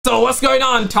So what's going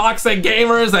on, toxic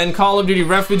gamers and Call of Duty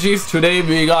refugees? Today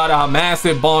we got a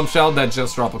massive bombshell that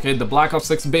just dropped. Okay, the Black Ops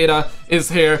 6 beta is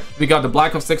here. We got the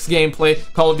Black Ops 6 gameplay.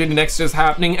 Call of Duty Next is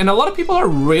happening, and a lot of people are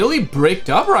really bricked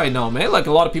up right now, man. Like,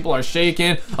 a lot of people are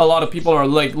shaking. A lot of people are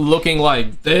like looking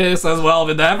like this as well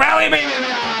with that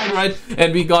right?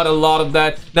 And we got a lot of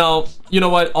that. Now, you know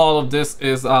what? All of this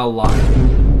is a lie.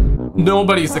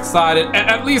 Nobody's excited.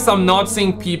 At least I'm not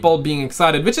seeing people being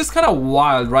excited, which is kind of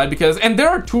wild, right? Because, and there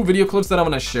are two video clips that I'm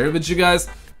gonna share with you guys.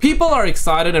 People are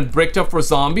excited and bricked up for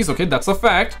zombies. Okay, that's a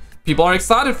fact. People are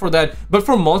excited for that, but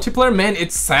for multiplayer, man,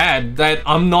 it's sad that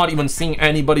I'm not even seeing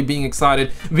anybody being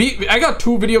excited. I got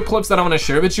two video clips that I want to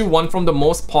share with you. One from the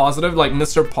most positive, like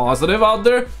Mr. Positive out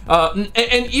there,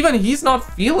 and even he's not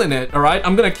feeling it. All right,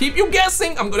 I'm gonna keep you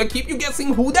guessing. I'm gonna keep you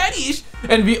guessing who that is.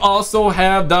 And we also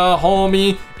have the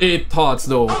homie 8 Thoughts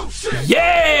though. Oh,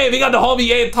 yay, we got the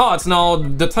homie 8 Thoughts. Now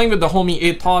the thing with the homie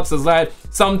 8 Thoughts is that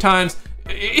sometimes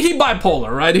he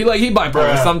bipolar, right? He bipolar.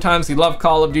 Bruh. Sometimes he loves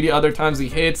Call of Duty, other times he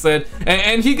hates it,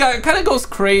 and he kind of goes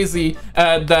crazy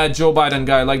at that Joe Biden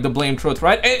guy, like the Blame Truth,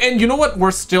 right? And you know what?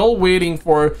 We're still waiting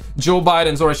for Joe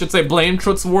Biden's, or I should say Blame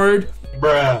Truth's word,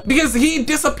 bruh, because he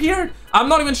disappeared. I'm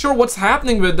not even sure what's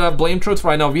happening with Blame Truth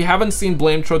right now. We haven't seen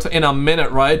Blame Truth in a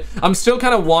minute, right? I'm still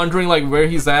kind of wondering like where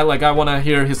he's at. Like, I want to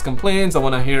hear his complaints. I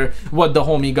want to hear what the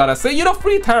homie gotta say. You know,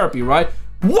 free therapy, right?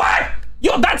 What?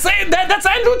 Yo, that's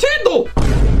Andrew Tate though.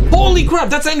 Holy crap,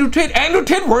 that's Andrew Tate. Andrew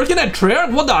Tate working at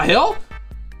Treyarch? What the hell?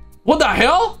 What the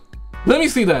hell? Let me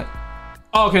see that.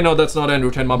 Okay, no, that's not Andrew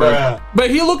Tate, my bad.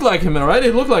 But he looked like him, right? He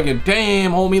looked like it.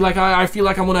 Damn, homie, like I feel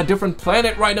like I'm on a different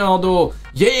planet right now though.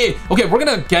 Yeah. Okay, we're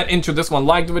gonna get into this one.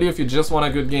 Like the video if you just want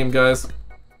a good game, guys.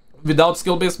 Without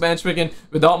skill-based matchmaking,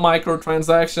 without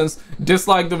microtransactions.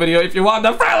 Dislike the video if you want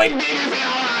the friendly.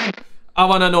 I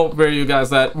want to know where you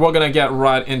guys at. We're gonna get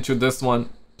right into this one.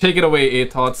 Take it away,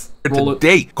 8 Thoughts.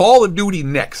 Today, Call of Duty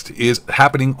Next is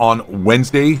happening on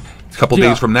Wednesday, a couple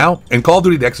days from now. And Call of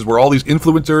Duty Next is where all these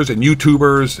influencers and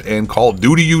YouTubers and Call of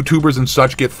Duty YouTubers and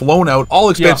such get flown out, all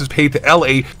expenses paid to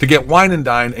LA to get wine and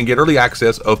dine and get early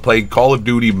access of playing Call of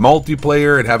Duty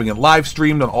multiplayer and having it live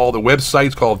streamed on all the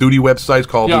websites, Call of Duty websites,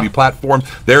 Call of Duty platforms,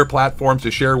 their platforms to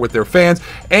share with their fans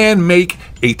and make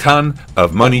a ton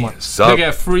of money. They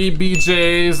get free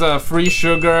BJs, free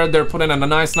sugar. They're put in a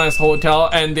nice hotel,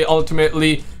 and they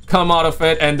ultimately come out of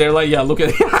it and they're like, yeah, look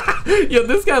at it. Yo,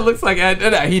 this guy looks like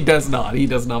he does not,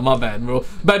 my bad, bro.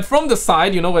 But from the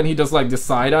side, you know, when he does like the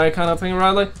side eye kind of thing,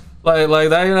 right? Like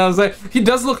that, you know what I'm saying? He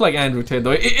does look like Andrew Tate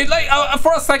though.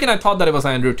 For a second I thought that it was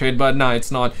Andrew Tate, but no,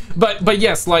 it's not. But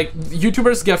yes, like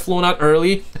YouTubers get flown out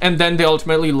early and then they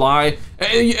ultimately lie.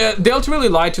 They ultimately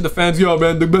lie to the fans. Yo,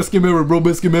 man, the best game ever, bro,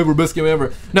 best game ever, best game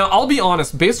ever. Now, I'll be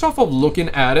honest, based off of looking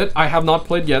at it, I have not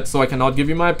played yet, so I cannot give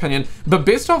you my opinion. But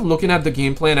based off looking at the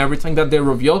gameplay and everything that they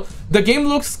reveal, the game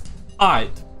looks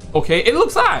alright. Okay, it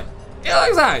looks alright. It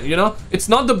looks alright, you know? It's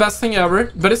not the best thing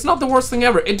ever, but it's not the worst thing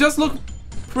ever. It does look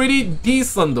pretty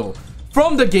decent though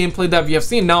from the gameplay that we have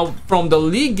seen. Now from the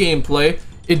league gameplay,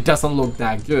 it doesn't look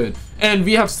that good, and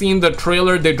we have seen the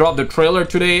trailer. They dropped the trailer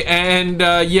today, and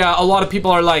yeah, a lot of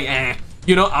people are like,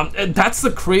 you know, that's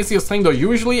the craziest thing though.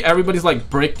 Usually everybody's like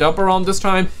bricked up around this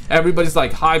time, everybody's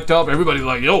like hyped up, everybody's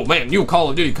like, yo man, new Call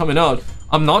of Duty coming out.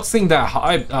 I'm not seeing that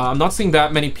hype. I'm not seeing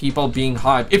that many people being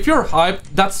hyped. If you're hyped,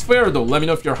 that's fair though. Let me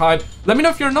know if you're hyped. Let me know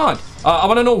if you're not. I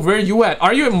want to know where you at.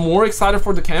 Are you more excited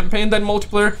for the campaign than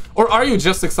multiplayer, or are you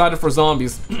just excited for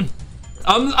zombies?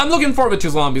 I'm looking forward to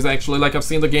zombies actually. Like, I've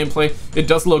seen the gameplay. It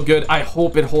does look good. I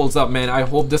hope it holds up, man. I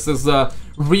hope this is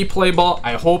replayable.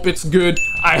 I hope it's good.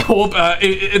 I hope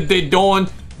they don't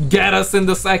get us in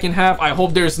the second half. I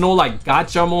hope there's no like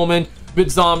gotcha moment with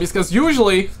zombies, because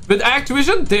usually with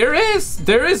Activision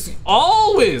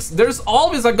there's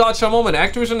always a gotcha moment.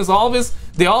 Activision is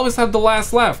they always have the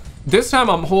last laugh. This time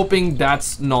I'm hoping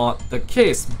that's not the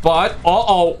case, but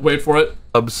wait for it.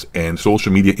 And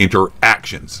social media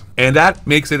interactions, and that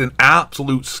makes it an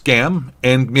absolute scam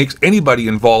and makes anybody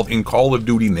involved in Call of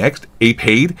Duty Next a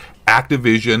paid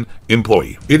Activision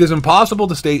employee. It is impossible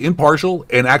to stay impartial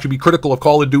and actually be critical of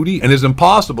Call of Duty, and it is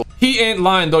impossible. He ain't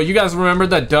lying though. You guys remember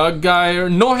that Doug guy?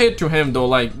 No hate to him though.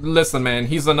 Like, listen man,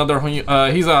 he's another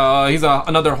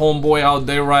another homeboy out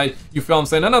there, right? You feel what I'm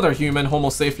saying? Another human, homo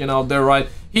sapien out there, right?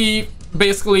 He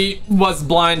basically was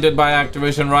blinded by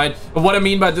Activision, right? But what I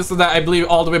mean by this is that I believe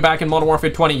all the way back in Modern Warfare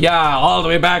 20, yeah, all the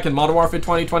way back in Modern Warfare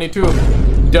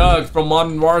 2022, Doug from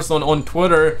Modern Warzone on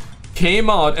Twitter came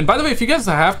out. And by the way, if you guys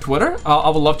have Twitter, I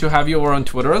would love to have you over on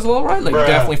Twitter as well, right? Like,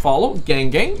 definitely follow.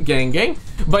 Gang.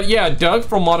 But yeah, Doug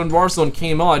from Modern Warzone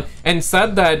came out and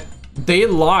said that they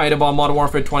lied about Modern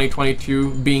Warfare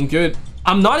 2022 being good.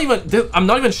 I'm not even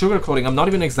sugarcoating, I'm not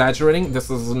even exaggerating. This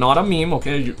is not a meme,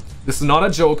 okay? This is not a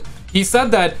joke. He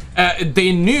said that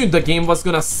they knew the game was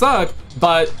gonna suck,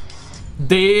 but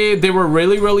they were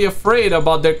really afraid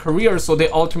about their career, so they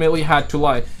ultimately had to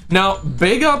lie. Now,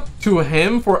 big up to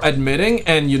him for admitting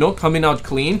and, you know, coming out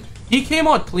clean. He came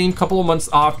out clean a couple of months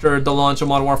after the launch of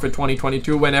Modern Warfare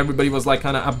 2022, when everybody was like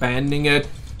kind of abandoning it.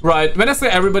 Right, when I say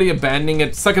everybody abandoning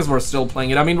it, suckers were still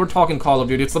playing it. I mean, we're talking Call of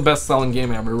Duty. It's the best-selling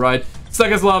game ever, right?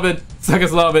 Suckers love it,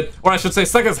 suckers love it. Or I should say,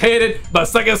 suckers hate it, but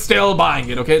suckers still buying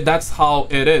it, okay? That's how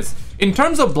it is. In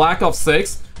terms of Black Ops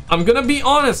 6, I'm gonna be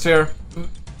honest here.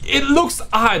 It looks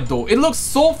odd, though. It looks,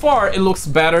 so far, it looks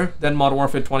better than Modern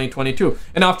Warfare 2022.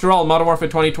 And after all, Modern Warfare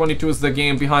 2022 is the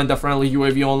game behind the Friendly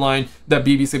UAV Online, that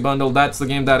BBC bundle. That's the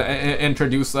game that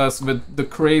introduced us with the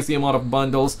crazy amount of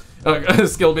bundles.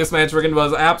 Skill-based matchmaking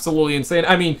was absolutely insane.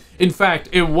 I mean, in fact,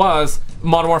 it was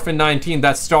Modern Warfare 19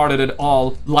 that started it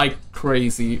all like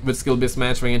crazy with skill-based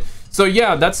matchmaking. So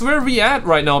yeah, that's where we at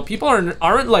right now. People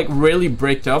aren't like really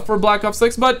bricked up for Black Ops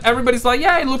 6, but everybody's like,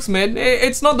 yeah, it looks mid.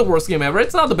 It's not the worst game ever.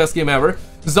 It's not the best game ever.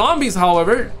 Zombies,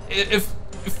 however, it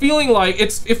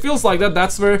feels like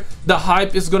that's where the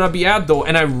hype is gonna be at, though.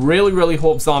 And I really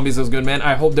hope Zombies is good, man.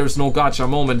 I hope there's no gotcha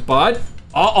moment, but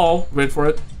wait for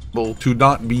it. To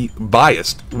not be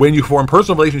biased when you form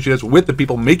personal relationships with the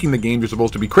people making the game you're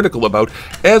supposed to be critical about,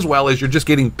 as well as you're just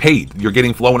getting paid. You're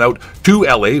getting flown out to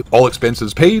LA, all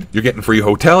expenses paid, you're getting free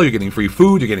hotel, you're getting free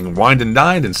food, you're getting wined and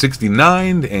dined and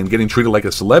 69 and getting treated like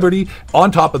a celebrity.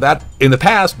 On top of that, in the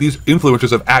past, these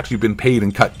influencers have actually been paid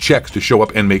and cut checks to show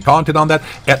up and make content on that.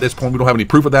 At this point, we don't have any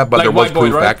proof of that, but like there was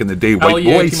proof back in the day. White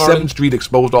Boy, 7th Street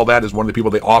exposed all that as one of the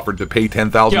people they offered to pay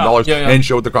 $10,000 and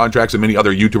showed the contracts, and many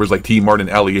other YouTubers like T Mart and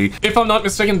LEA. If I'm not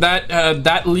mistaken,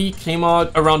 that leak came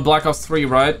out around Black Ops 3,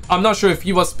 right? I'm not sure if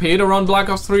he was paid around Black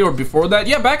Ops 3 or before that.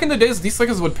 Yeah, back in the days, these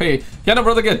suckers would pay. Can a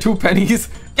brother get 2 pennies?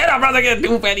 Can a brother get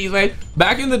 2 pennies, man?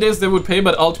 Back in the days, they would pay,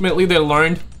 but ultimately they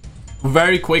learned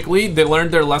very quickly. They learned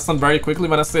their lesson very quickly.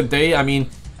 When I say they, I mean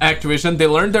Activision. They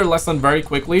learned their lesson very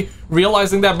quickly,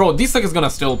 realizing that, bro, these suckers gonna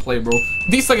still play, bro.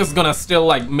 These suckers gonna still,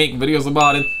 like, make videos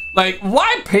about it. Like,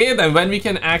 why pay them when we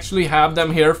can actually have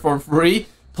them here for free?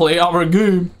 Play our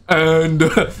game and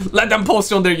let them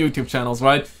post on their YouTube channels,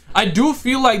 right? I do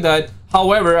feel like that.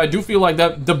 However, I do feel like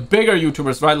that the bigger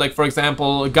YouTubers, right? Like, for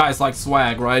example, guys like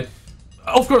Swag, right?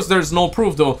 Of course, there's no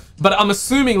proof though, but I'm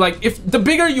assuming, like, if the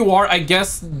bigger you are, I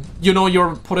guess, you know,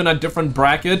 you're put in a different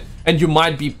bracket and you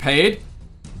might be paid.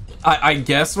 I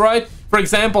guess, right? For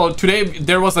example, today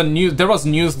there was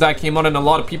news that came out and a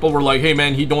lot of people were like, hey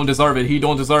man, he don't deserve it, he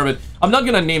don't deserve it. I'm not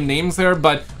gonna name names there,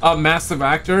 but a massive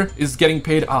actor is getting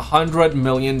paid $100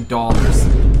 million.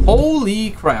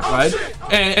 Holy crap, right?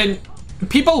 And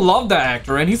people love that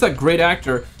actor, and he's a great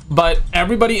actor. But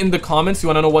everybody in the comments, you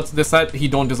want to know what's this at? He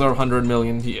don't deserve 100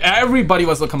 million. Everybody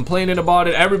was complaining about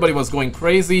it. Everybody was going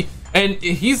crazy. And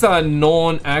he's a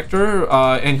known actor,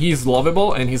 and he's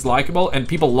lovable and he's likable, and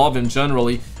people love him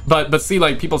generally. But see,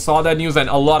 like, people saw that news and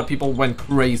a lot of people went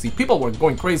crazy. People were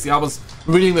going crazy. I was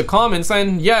reading the comments,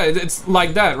 and yeah, it's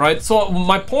like that, right? So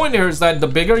my point here is that the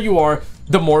bigger you are,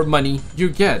 the more money you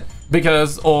get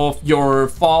because of your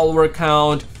follower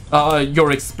count,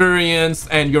 your experience,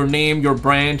 and your name, your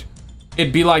brand.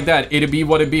 It'd be like that. It'd be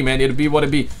what it be, man. It'd be what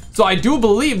it be. So I do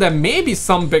believe that maybe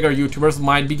some bigger YouTubers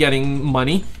might be getting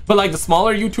money, but like the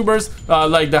smaller YouTubers,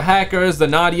 like the hackers, the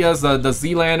Nadias, the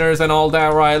Zlanders and all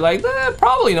that, right? Like,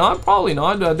 probably not.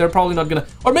 They're probably not gonna.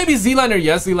 Or maybe Zlander.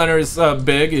 Yes, Zlander is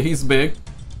big. He's big.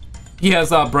 He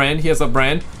has a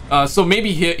brand. So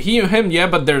maybe him, yeah,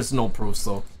 but there's no proof.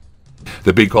 So.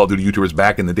 The big Call of Duty YouTubers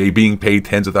back in the day being paid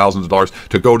tens of thousands of dollars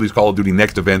to go to these Call of Duty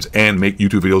Next events and make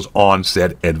YouTube videos on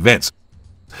said events.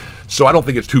 So I don't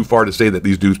think it's too far to say that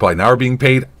these dudes probably now are being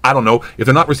paid. I don't know. If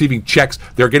they're not receiving checks,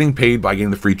 they're getting paid by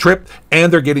getting the free trip,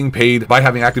 and they're getting paid by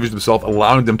having Activision themselves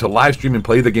allowing them to live stream and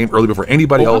play the game early before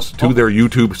anybody else to their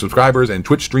YouTube subscribers and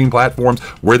Twitch stream platforms,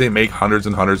 where they make hundreds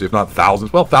and hundreds, if not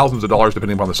thousands, well, thousands of dollars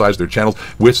depending upon the size of their channels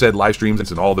with said live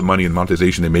streams and all the money and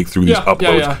monetization they make through these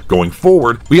uploads going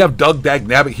forward. We have Doug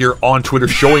Dagnabbit here on Twitter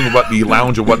showing what the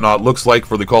lounge and whatnot looks like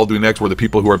for the Call of Duty Next, where the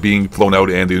people who are being flown out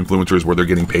and the influencers where they're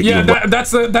getting paid. Yeah,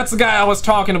 that's the guy I was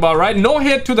talking about, right? No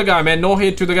hate to the guy, man. No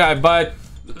hate to the guy, but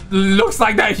looks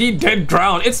like that he did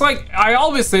drown. It's like, I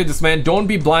always say this, man. Don't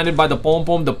be blinded by the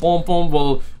pom-pom. The pom-pom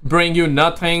will bring you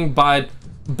nothing but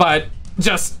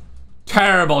just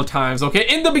terrible times, okay?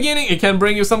 In the beginning, it can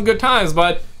bring you some good times,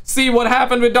 but see what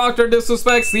happened with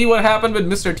DrDisrespect. See what happened with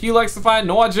Mr. T Likes to Fight,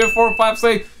 Noah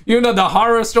J456. You know, the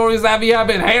horror stories that we have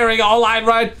been hearing all night,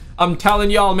 right? I'm telling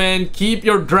y'all, man, keep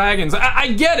your dragons.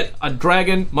 I get it. A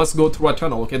dragon must go through a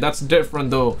tunnel, okay? That's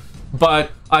different, though.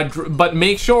 but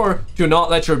make sure to not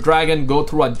let your dragon go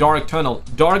through a dark tunnel.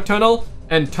 Dark tunnel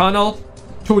and tunnel,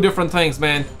 two different things,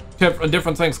 man.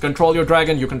 Different things. Control your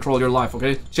dragon, you control your life,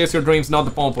 okay? Chase your dreams, not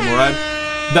the pom-pom, alright?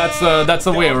 That's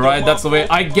the way, right? That's the way.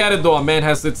 I get it though, a man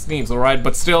has its needs, alright?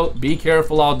 But still, be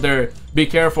careful out there. Be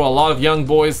careful. A lot of young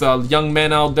boys, young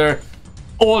men out there,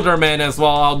 older men as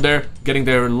well out there, getting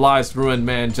their lives ruined,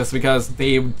 man, just because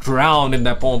they drowned in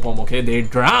that pom-pom, okay? They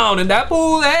drowned in that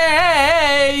pool,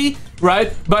 hey!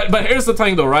 Right? But here's the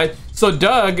thing though, right? So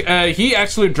Doug, he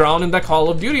actually drowned in that Call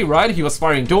of Duty, right? He was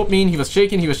firing dopamine, he was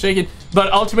shaking,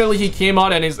 but ultimately he came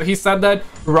out and he said that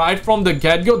right from the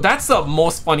get-go. That's the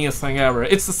most funniest thing ever.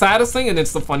 It's the saddest thing and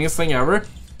it's the funniest thing ever,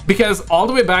 because all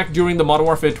the way back during the Modern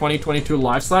Warfare 2022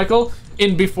 life cycle,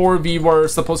 before we were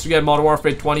supposed to get Modern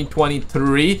Warfare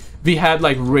 2023, we had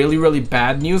like really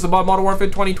bad news about Modern Warfare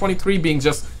 2023 being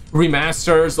just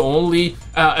remasters only,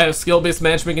 skill-based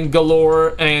matchmaking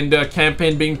galore, and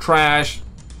campaign being trash,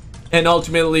 and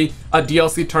ultimately a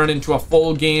DLC turned into a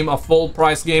full game, a full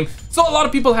price game. So a lot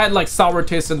of people had like sour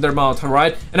taste in their mouth,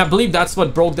 right? And I believe that's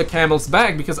what broke the camel's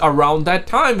back, because around that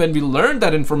time when we learned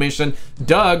that information,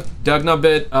 Doug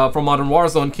Nabit from Modern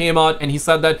Warzone came out and he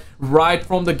said that right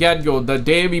from the get-go, the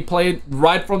day we played,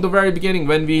 right from the very beginning,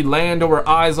 when we land our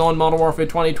eyes on Modern Warfare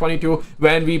 2022,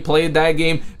 when we played that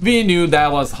game, we knew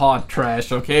that was hot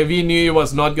trash, okay? We knew it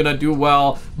was not gonna do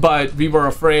well, but we were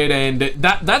afraid, and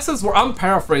that's his word. I'm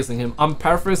paraphrasing him. I'm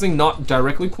paraphrasing, not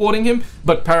directly quoting him,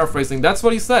 but paraphrasing. That's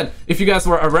what he said. If you guys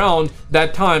were around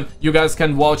that time, you guys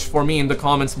can vouch for me in the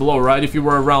comments below, right? If you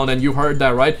were around and you heard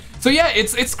that, right? So yeah,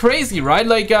 it's crazy, right?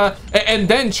 Like, and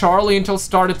then Charlie Intel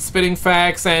started spitting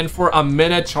facts, and for a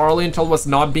minute, Charlie Intel was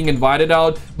not being invited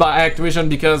out by Activision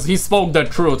because he spoke the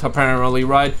truth, apparently,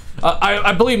 right?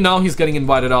 I believe now he's getting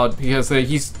invited out because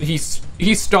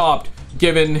he stopped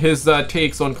giving his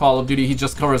takes on Call of Duty. He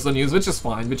just covers the news, which is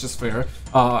fine, which is fair.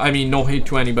 I mean, no hate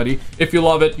to anybody. If you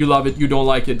love it, you love it. You don't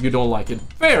like it, you don't like it.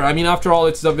 Fair. I mean, after all,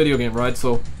 it's a video game, right?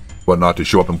 So. But not to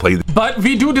show up and play. But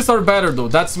we do deserve better, though.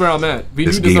 That's where I'm at. We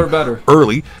do deserve better.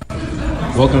 Early.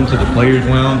 Welcome to the Players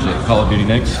Lounge at Call of Duty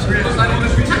Next.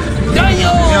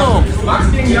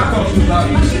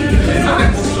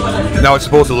 Now it's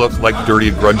supposed to look like dirty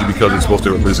and grungy because it's supposed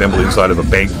to resemble the inside of a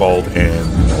bank vault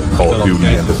and Call of Duty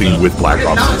and the theme with Black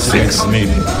Ops 6. I mean,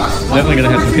 definitely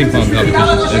gonna have some ping pong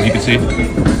competitions, as you can see.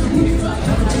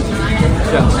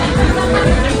 Yeah.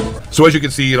 So as you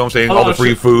can see, you know what I'm saying, all the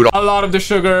free food. A lot of the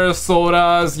sugar,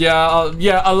 sodas, yeah,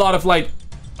 a lot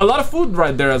of food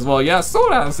right there as well. Yeah,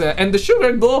 sodas, and the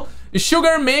sugar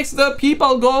makes the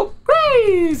people go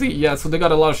crazy. Yeah, so they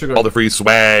got a lot of sugar. All the free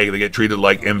swag, they get treated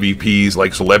like MVPs,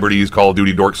 like celebrities, Call of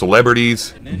Duty dork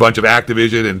celebrities. A bunch of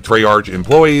Activision and Treyarch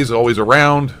employees always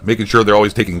around, making sure they're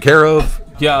always taken care of.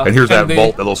 Yeah. And here's that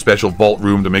vault, that little special vault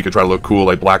room to make it try to look cool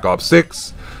like Black Ops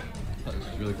 6.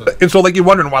 And so, like, you're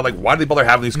wondering why do they bother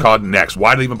having these COD next?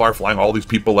 Why do they even bother flying all these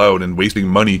people out and wasting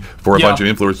money for a bunch of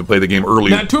influencers to play the game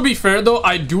early? Now, to be fair, though,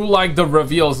 I do like the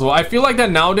reveals, though. I feel like that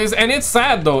nowadays, and it's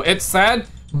sad, though. It's sad,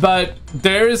 but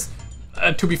there's,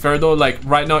 to be fair, though, like,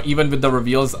 right now, even with the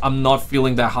reveals, I'm not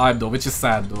feeling that hype, though, which is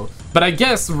sad, though. But I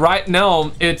guess right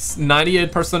now, it's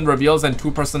 98% reveals and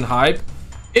 2% hype.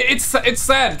 It's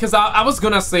sad, because I was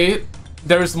gonna say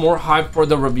there's more hype for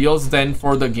the reveals than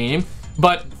for the game.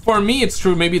 But for me, it's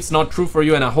true. Maybe it's not true for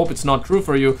you, and I hope it's not true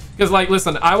for you. Because, like,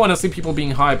 listen, I want to see people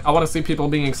being hyped. I want to see people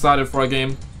being excited for a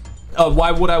game. Why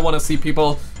would I want to see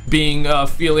people being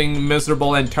feeling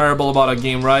miserable and terrible about a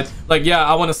game, right? Like, yeah,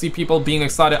 I want to see people being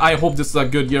excited. I hope this is a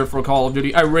good year for Call of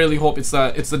Duty. I really hope it's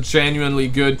a genuinely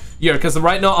good year, because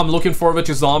right now I'm looking forward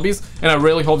to Zombies, and I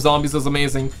really hope Zombies is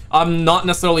amazing. I'm not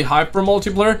necessarily hyped for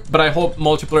multiplayer, but I hope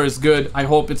multiplayer is good. I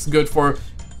hope it's good for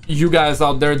you guys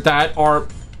out there that are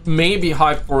maybe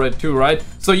hyped for it too, right?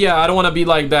 So yeah, I don't want to be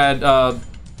like that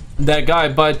that guy,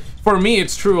 but for me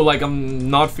it's true, like,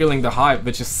 I'm not feeling the hype,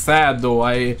 which is sad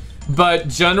though. But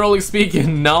generally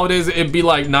speaking, nowadays it'd be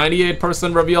like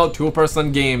 98% reveal,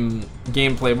 2%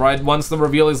 gameplay, right? Once the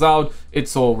reveal is out,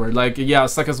 it's over. Like, yeah,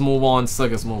 suckers move on,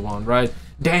 right?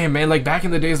 Damn, man, like, back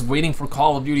in the days waiting for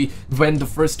Call of Duty when the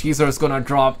first teaser is gonna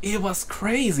drop, it was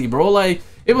crazy, bro. Like,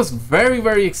 it was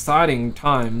very exciting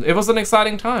time. It was an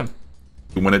exciting time.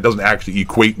 When it doesn't actually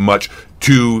equate much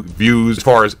to views as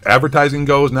far as advertising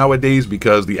goes nowadays,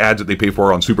 because the ads that they pay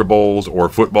for on Super Bowls or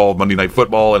football, Monday Night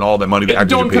Football, and all that money that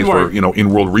Activision pays for, you know,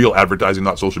 in-world real advertising,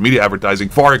 not social media advertising,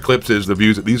 far eclipses the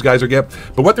views that these guys are getting.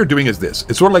 But what they're doing is this.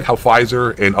 It's sort of like how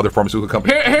Pfizer and other pharmaceutical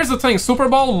companies... Here's the thing. Super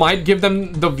Bowl might give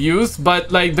them the views,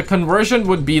 but, like, the conversion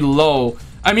would be low.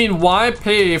 I mean, why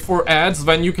pay for ads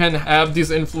when you can have these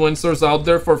influencers out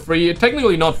there for free?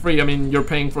 Technically not free, I mean, you're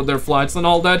paying for their flights and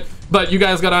all that, but you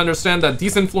guys gotta understand that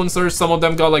these influencers, some of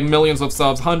them got like millions of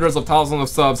subs, hundreds of thousands of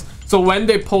subs, so when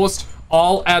they post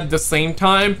all at the same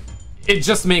time, it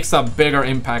just makes a bigger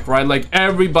impact, right? Like,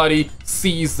 everybody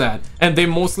sees that, and they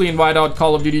mostly invite out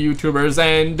Call of Duty YouTubers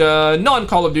and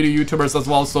non-Call of Duty YouTubers as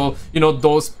well, so, you know,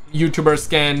 those YouTubers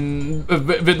can,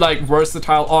 with like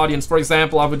versatile audience. For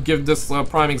example, I would give this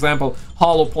prime example,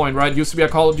 Hollow Point, right? Used to be a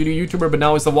Call of Duty YouTuber, but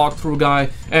now he's a walkthrough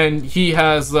guy, and he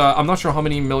has, I'm not sure how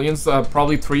many millions,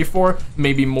 probably 3, 4,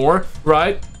 maybe more,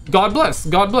 right? God bless,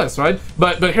 right?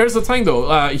 But here's the thing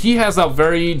though, he has a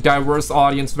very diverse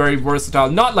audience, very versatile,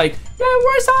 not like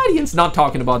diverse audience, not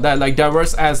talking about that, like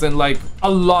diverse as in like a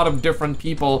lot of different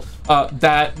people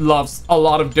that loves a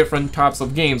lot of different types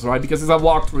of games, right? Because it's a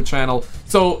walkthrough channel,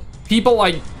 so people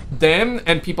like them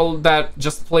and people that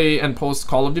just play and post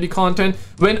Call of Duty content,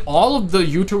 when all of the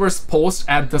YouTubers post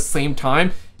at the same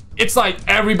time, it's like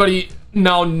everybody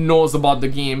now knows about the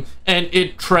game and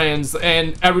it trends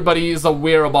and everybody is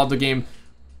aware about the game,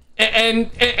 and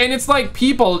it's like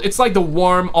people, it's like the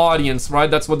warm audience,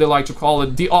 right? That's what they like to call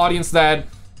it, the audience that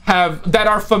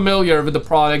are familiar with the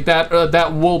product,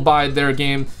 that will buy their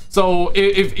game. So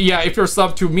if you're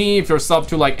sub to me, if you're sub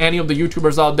to like any of the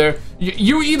YouTubers out there,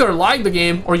 you either like the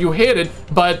game or you hate it,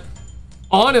 but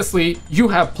honestly you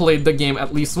have played the game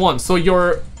at least once, so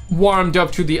you're warmed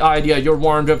up to the idea, you're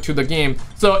warmed up to the game,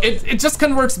 so it just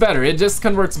converts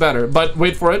better, but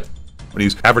wait for it. When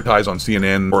he's advertised on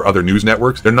CNN or other news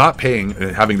networks, they're not paying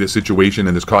and having this situation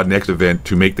and this COD Next event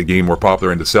to make the game more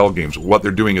popular and to sell games. What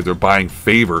they're doing is they're buying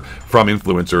favor from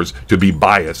influencers to be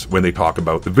biased when they talk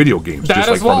about the video games. Just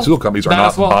like pharmaceutical companies are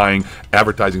not buying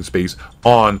advertising space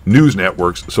on news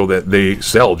networks so that they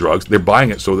sell drugs. They're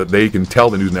buying it so that they can tell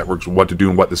the news networks what to do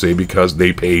and what to say because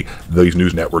they pay these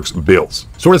news networks bills.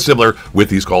 Sort of similar with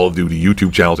these Call of Duty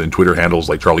YouTube channels and Twitter handles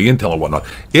like Charlie Intel and whatnot.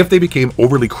 If they became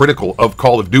overly critical of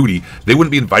Call of Duty, they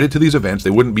wouldn't be invited to these events, they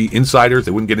wouldn't be insiders,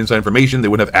 they wouldn't get inside information, they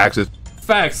wouldn't have access.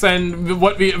 Facts, and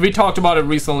what we talked about it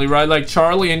recently, right? Like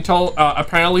Charlie Intel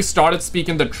apparently started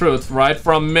speaking the truth, right,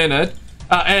 from a minute,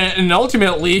 and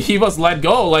ultimately he was let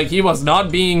go, like he was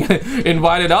not being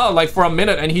invited out, like for a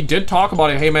minute, and he did talk about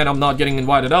it. Hey man, I'm not getting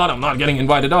invited out,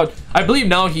 I believe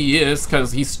now he is,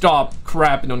 because he stopped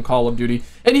crapping on Call of Duty,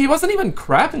 and he wasn't even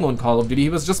crapping on Call of Duty, he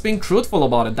was just being truthful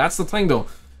about it. That's the thing though,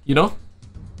 you know?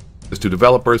 To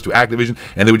developers, to Activision,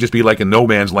 and they would just be like in no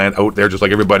man's land out there just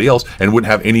like everybody else and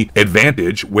wouldn't have any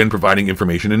advantage when providing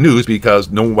information and news, because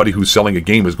nobody who's selling a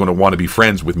game is going to want to be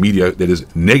friends with media that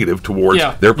is negative towards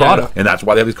their product. And that's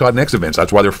why they have these COD Next events.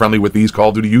 That's why they're friendly with these Call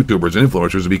of Duty YouTubers and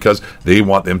influencers, because they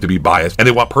want them to be biased and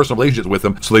they want personal relationships with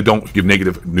them so they don't give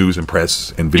negative news and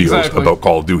press and videos about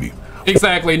Call of Duty.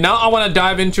 Exactly. Now I want to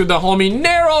dive into the homie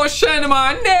Nero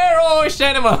Shenema.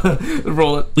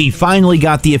 Roll it. We finally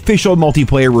got the official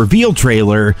multiplayer reveal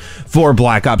trailer for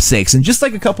Black Ops 6. And just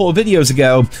like a couple of videos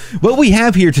ago, what we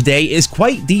have here today is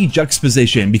quite the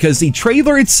juxtaposition, because the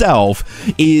trailer itself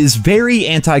is very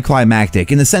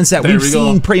anticlimactic in the sense that we've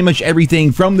seen pretty much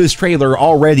everything from this trailer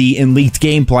already in leaked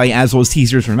gameplay as well as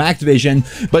teasers from Activision.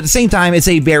 But at the same time, it's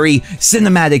a very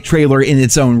cinematic trailer in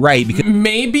its own right. Because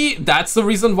maybe that's the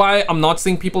reason why I'm not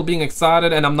seeing people being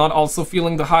excited and I'm not also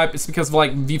feeling the hype. It's because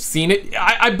like we've seen it.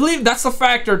 I believe that's a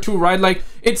factor too, right? Like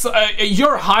it's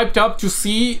you're hyped up to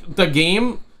see the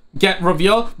game get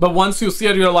revealed, but once you see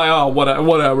it, you're like, oh,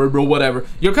 whatever, bro, whatever.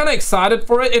 You're kind of excited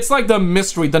for it. It's like the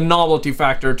mystery, the novelty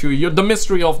factor too. You're the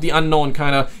mystery of the unknown,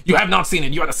 kind of. You have not seen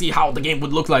it. You gotta see how the game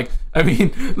would look like. I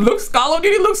mean, Call of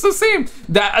Duty looks the same.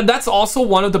 That's also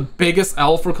one of the biggest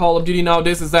L for Call of Duty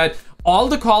nowadays, is that all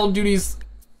the Call of Duties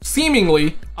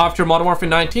seemingly after Modern Warfare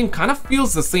 19 kind of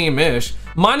feels the same-ish,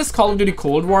 minus Call of Duty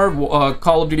Cold War,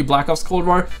 Call of Duty Black Ops Cold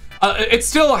War. It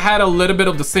still had a little bit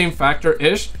of the same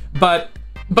factor-ish, but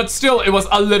still it was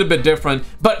a little bit different.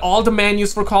 But all the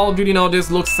menus for Call of Duty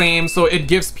nowadays look same, so it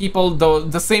gives people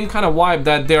the same kind of vibe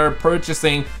that they're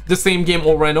purchasing the same game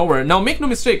over and over. Now make no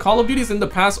mistake, Call of Duties in the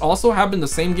past also have been the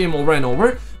same game over and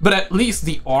over, but at least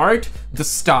the art, the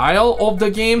style of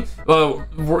the game,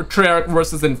 Treyarch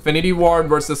versus Infinity Ward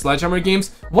versus Sledgehammer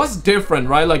Games, was different,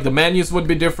 right? Like the menus would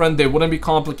be different, they wouldn't be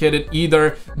complicated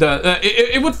either.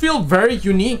 It would feel very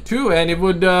unique too, and it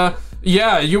would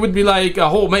yeah, you would be like,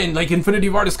 oh man, like Infinity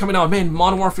Ward is coming out, man,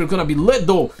 Modern Warfare is gonna be lit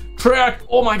though. Treyarch,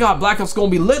 oh my god, Black Ops is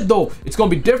gonna be lit though. It's gonna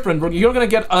be different. You're gonna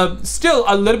get still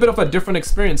a little bit of a different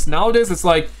experience. Nowadays, it's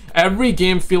like every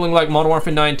game feeling like Modern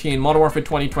Warfare 19, Modern Warfare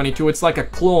 2022. It's like a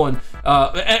clone,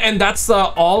 and that's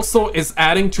also is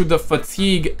adding to the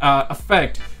fatigue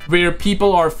effect. where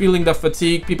people are feeling the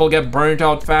fatigue, people get burnt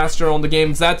out faster on the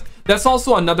games. That's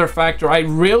also another factor. I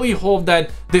really hope that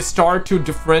they start to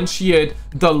differentiate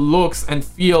the looks and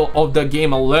feel of the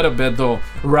game a little bit though,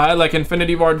 right? Like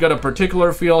Infinity Ward got a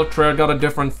particular feel, Treyarch got a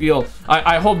different feel.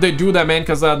 I hope they do that, man,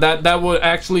 because that would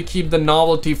actually keep the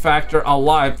novelty factor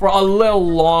alive for a little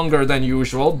longer than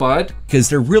usual. But because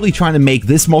they're really trying to make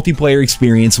this multiplayer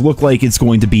experience look like it's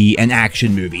going to be an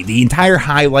action movie. The entire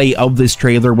highlight of this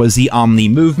trailer was the Omni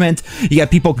movement. You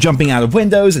got people jumping out of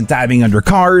windows and diving under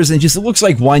cars, and just it looks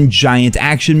like one giant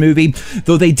action movie,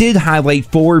 though they did highlight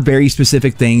 4 very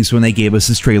specific things when they gave us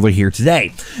this trailer here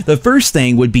today. The first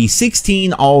thing would be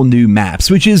 16 all new maps,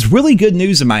 which is really good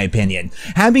news in my opinion.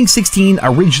 Having 16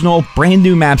 original brand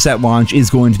new maps at launch is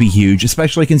going to be huge,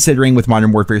 especially considering with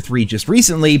Modern Warfare 3 just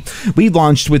recently, we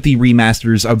launched with the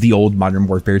remasters of the old Modern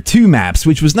Warfare 2 maps,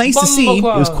 which was nice to see. It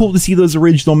was cool to see those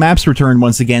original maps return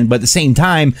once again, but at the same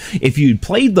time, if you'd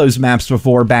played those maps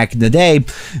before back in the day,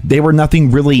 they were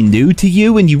nothing really new to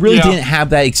you, and you really didn't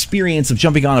have that experience of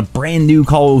jumping on a brand new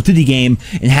Call of Duty game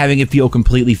and having it feel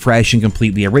completely fresh and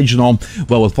completely original.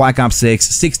 Well, with Black Ops 6,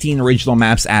 16 original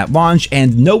maps at launch,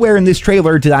 and nowhere in this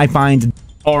trailer did I find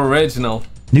original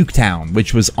Nuketown,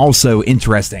 which was also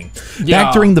interesting.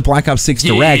 Back during the Black Ops 6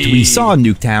 Direct, we saw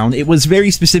Nuketown. It was very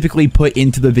specifically put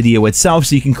into the video itself,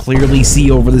 so you can clearly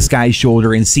see over this guy's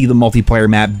shoulder and see the multiplayer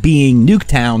map being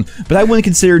Nuketown, but I wouldn't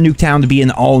consider Nuketown to be an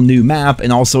all-new map,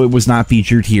 and also it was not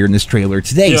featured here in this trailer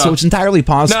today, so it's entirely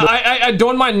possible. No, I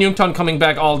don't mind Nuketown coming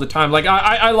back all the time. Like,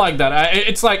 I like that.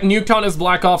 It's like Nuketown is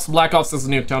Black Ops is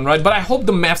Nuketown, right? But I hope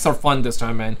the maps are fun this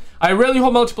time, man. I really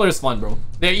hope multiplayer is fun, bro.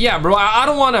 Yeah, bro, I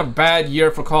don't want a bad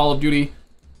year for Call of Duty.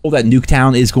 That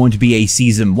Nuketown is going to be a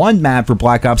Season 1 map for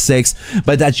Black Ops 6,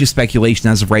 but that's just speculation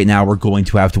as of right now. We're going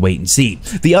to have to wait and see.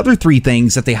 The other 3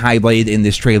 things that they highlighted in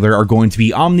this trailer are going to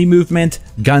be Omni Movement,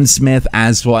 Gunsmith,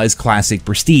 as well as Classic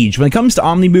Prestige. When it comes to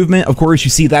Omni Movement, of course,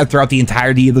 you see that throughout the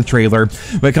entirety of the trailer.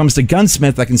 When it comes to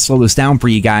Gunsmith, I can slow this down for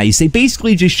you guys. They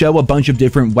basically just show a bunch of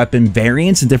different weapon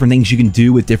variants and different things you can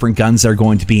do with different guns that are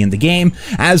going to be in the game,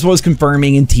 as well as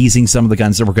confirming and teasing some of the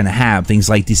guns that we're going to have. Things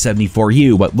like the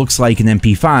 74U, what looks like an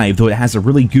MP5, though it has a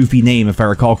really goofy name if I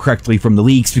recall correctly from the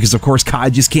leaks, because of course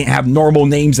COD just can't have normal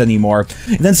names anymore.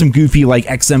 And then some goofy like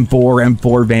XM4,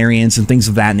 M4 variants and things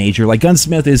of that nature. Like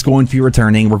Gunsmith is going to be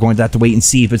returning. We're going to have to wait and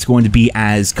see if it's going to be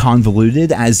as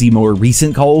convoluted as the more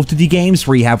recent Call of Duty games,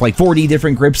 where you have like 40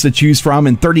 different grips to choose from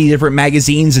and 30 different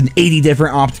magazines and 80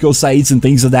 different optical sights and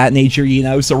things of that nature, you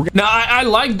know. So now I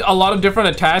liked a lot of different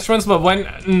attachments, but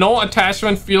when no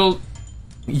attachment feels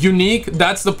unique,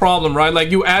 that's the problem, right?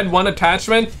 Like you add one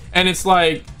attachment and it's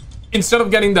like, instead of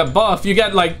getting the buff, you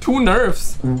get like 2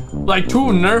 nerfs, like 2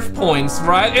 nerf points,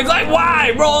 right? It's like,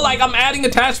 why, bro? Like, I'm adding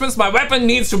attachments, my weapon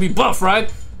needs to be buff,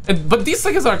 right? But these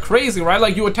things are crazy, right?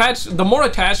 Like, you attach, the more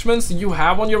attachments you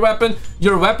have on your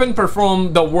weapon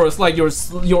perform the worst. Like your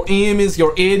aim is,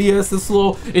 your ADS is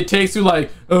slow. It takes you like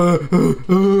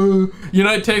you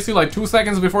know, it takes you like 2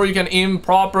 seconds before you can aim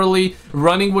properly.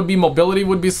 Running would be, mobility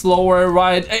would be slower,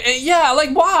 right? Yeah, like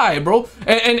why, bro?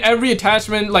 And every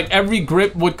attachment, like every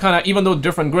grip would kind of, even though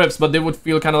different grips, but they would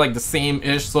feel kind of like the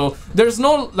same-ish. So there's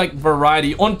no like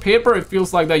variety. On paper, it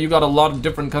feels like that you got a lot of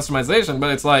different customization,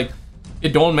 but it's like,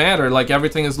 it don't matter. Like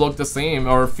everything is look the same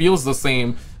or feels the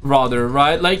same rather,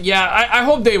 right? Like, yeah, I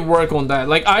hope they work on that.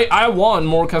 Like I want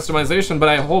more customization, but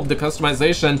I hope the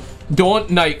customization don't,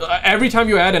 like, every time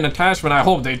you add an attachment, I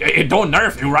hope it don't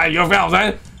nerf you, right? You feel what I'm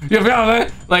saying? You feel what I'm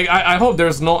saying? Like, I hope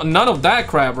there's none of that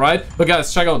crap, right? But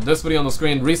guys, check out this video on the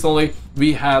screen. Recently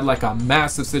we had like a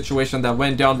massive situation that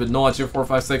went down with Noah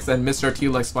J456 and Mr.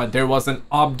 T-Lex, but there was an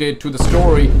update to the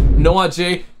story. Noah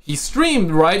J, he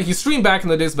streamed, right? He streamed back in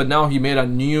the days, but now he made a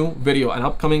new video, an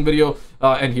upcoming video,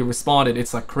 and he responded.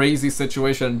 It's a crazy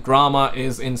situation. Drama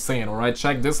is insane, all right?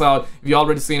 Check this out. If you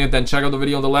already seen it, then check out the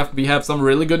video on the left. We have some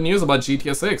really good news about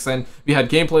GTA 6, and we had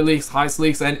gameplay leaks, heist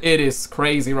leaks, and it is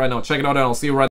crazy right now. Check it out, and I'll see you right